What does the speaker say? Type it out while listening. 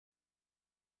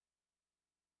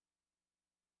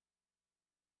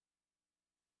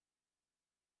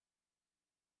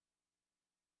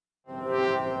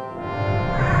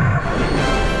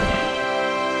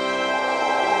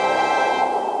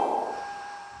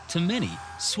To many,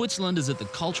 Switzerland is at the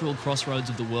cultural crossroads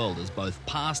of the world as both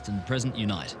past and present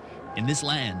unite. In this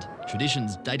land,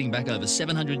 traditions dating back over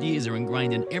 700 years are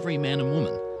ingrained in every man and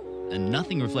woman, and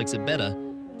nothing reflects it better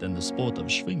than the sport of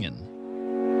Schwingen.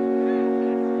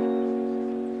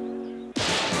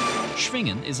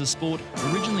 Schwingen is a sport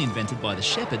originally invented by the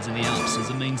shepherds in the Alps as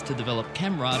a means to develop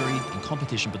camaraderie and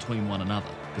competition between one another.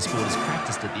 The sport is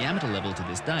practiced at the amateur level to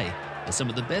this day, as some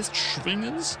of the best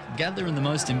Schwingers gather in the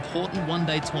most important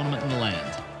one-day tournament in the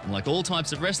land. And like all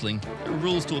types of wrestling, there are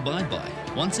rules to abide by.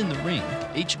 Once in the ring,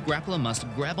 each grappler must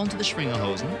grab onto the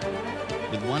lederhosen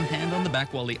with one hand on the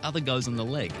back while the other goes on the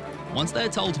leg. Once they are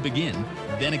told to begin,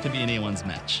 then it could be anyone's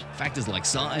match. Factors like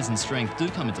size and strength do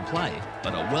come into play,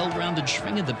 but a well-rounded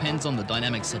Schwinger depends on the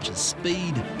dynamics such as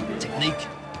speed, technique,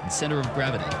 and centre of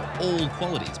gravity, all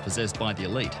qualities possessed by the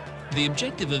elite. The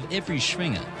objective of every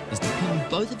Schwinger is to pin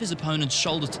both of his opponent's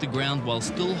shoulders to the ground while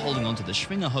still holding onto the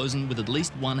lederhosen with at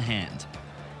least one hand.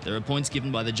 There are points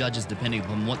given by the judges depending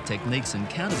upon what techniques and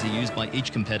counters are used by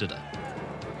each competitor.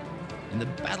 In the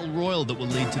battle royal that will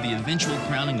lead to the eventual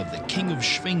crowning of the King of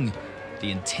Schwing, the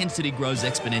intensity grows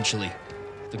exponentially.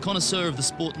 The connoisseur of the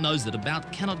sport knows that a bout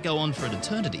cannot go on for an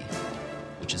eternity,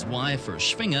 which is why, for a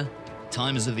Schwinger,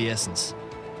 time is of the essence.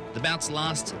 The bouts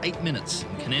last 8 minutes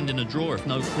and can end in a draw if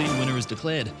no clear winner is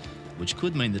declared, which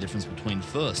could mean the difference between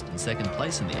first and second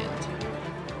place in the end.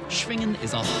 Schwingen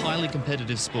is a highly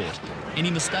competitive sport. Any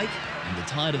mistake and the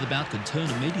tide of the bout could turn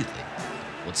immediately.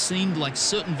 What seemed like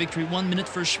certain victory 1 minute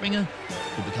for a Schwinger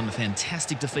could become a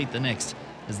fantastic defeat the next,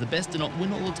 as the best do not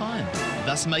win all the time,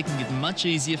 thus making it much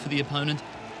easier for the opponent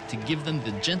to give them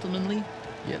the gentlemanly,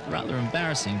 yet rather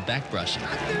embarrassing backbrushing.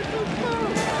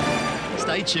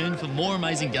 Stay tuned for more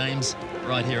amazing games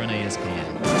right here on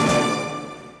ESPN.